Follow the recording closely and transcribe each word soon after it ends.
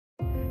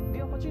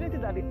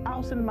opportunities that the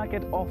housing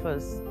market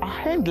offers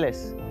are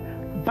endless.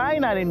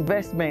 Buying an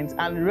investment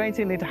and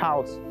renting it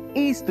out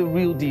is the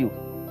real deal.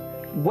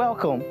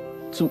 Welcome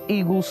to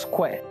Eagle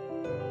Square.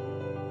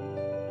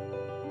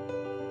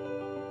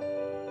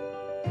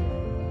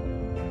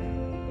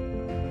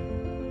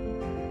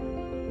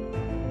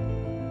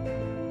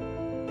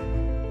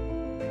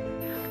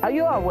 Are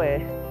you aware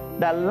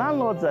that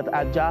landlords at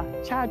Aja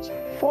charge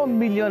 4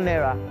 million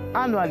naira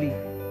annually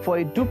for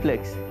a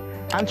duplex,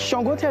 and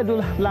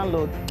Shangotedo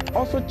landlord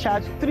also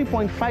charge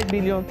 3.5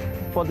 million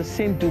for the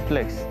same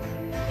duplex?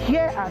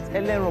 Here at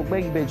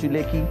Elerangbe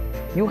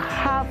Ibejulekki, you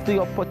have the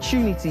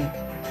opportunity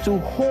to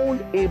own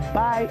a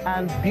buy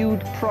and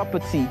build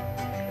property.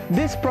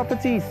 This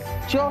property is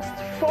just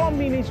 4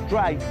 minutes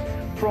drive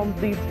from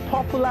the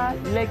popular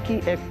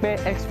LEKKI-EPE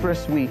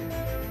expressway.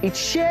 It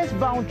shares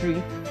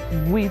boundary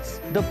with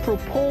the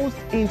proposed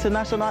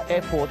international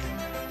airport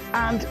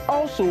and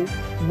also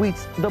with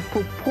the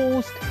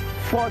proposed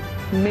fourth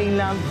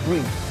mainland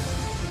bridge.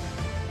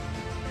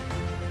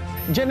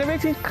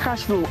 Generating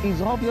cash flow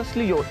is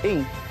obviously your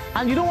aim,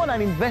 and you don't want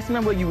an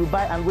investment where you will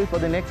buy and wait for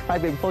the next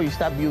 5 years before you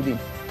start building.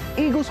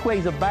 Eagle Square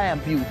is a buy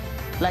and build.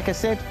 Like I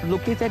said,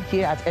 located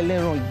here at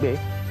Elerangbe,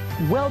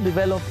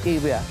 well-developed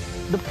area.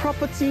 The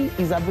property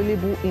is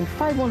available in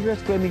 500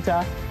 square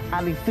meter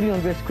and in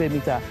 300 square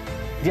meter.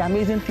 The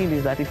amazing thing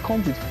is that it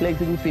comes with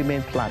flexible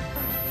payment plan.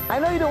 I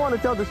know you don't want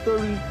to tell the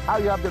story how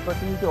you have the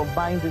opportunity of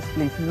buying this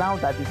place now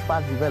that it's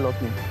fast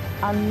developing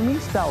and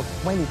missed out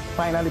when it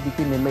finally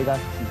became a mega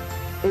city.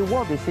 A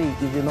word they say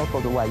is enough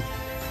of the wise.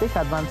 Take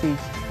advantage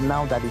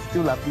now that it's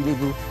still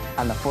available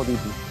and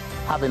affordable.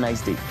 Have a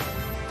nice day.